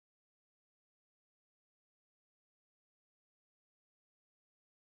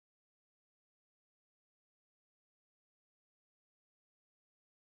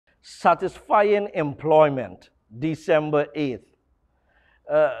satisfying employment, December 8th.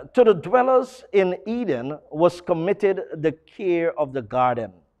 To the dwellers in Eden was committed the care of the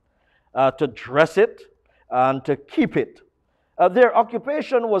garden, to dress it and to keep it. Their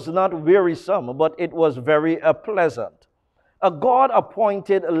occupation was not wearisome, but it was very pleasant. God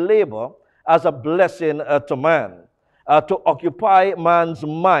appointed labor as a blessing to man, to occupy man's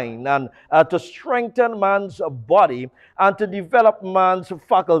mind and to strengthen man's body and to develop man's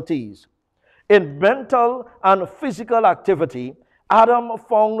faculties. In mental and physical activity, Adam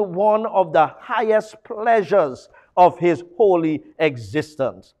found one of the highest pleasures of his holy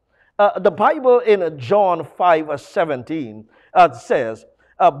existence. The Bible in John 5:17 says,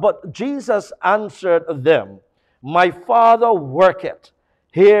 But Jesus answered them, My Father worketh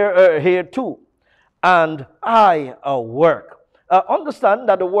here too, and I work. Understand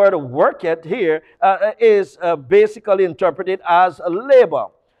that the word worketh here is basically interpreted as labor.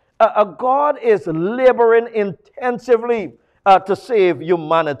 God is laboring intensively to save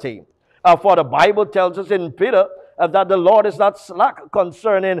humanity. For the Bible tells us in Peter that the Lord is not slack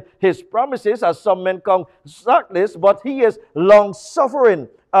concerning his promises, as some men count slackness, but he is long-suffering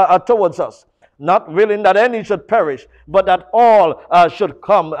towards us, not willing that any should perish, but that all should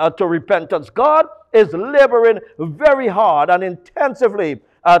come to repentance. God is laboring very hard and intensively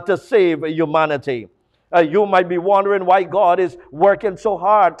to save humanity. You might be wondering why God is working so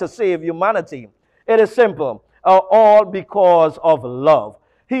hard to save humanity. It is simple, all because of love.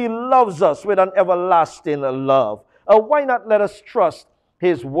 He loves us with an everlasting love. Why not let us trust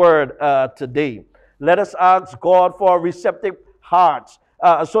his word today? Let us ask God for receptive hearts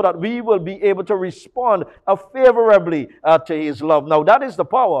so that we will be able to respond favorably to his love. Now, that is the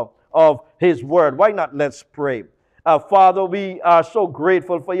power of his word. Why not? Let's pray. Father, we are so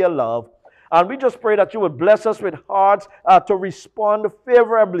grateful for your love. And we just pray that you would bless us with hearts to respond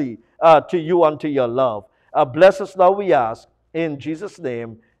favorably to you and to your love. Bless us now, we ask. In Jesus'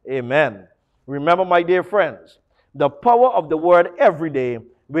 name, amen. Remember, my dear friends, the power of the word every day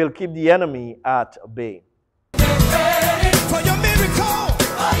will keep the enemy at bay.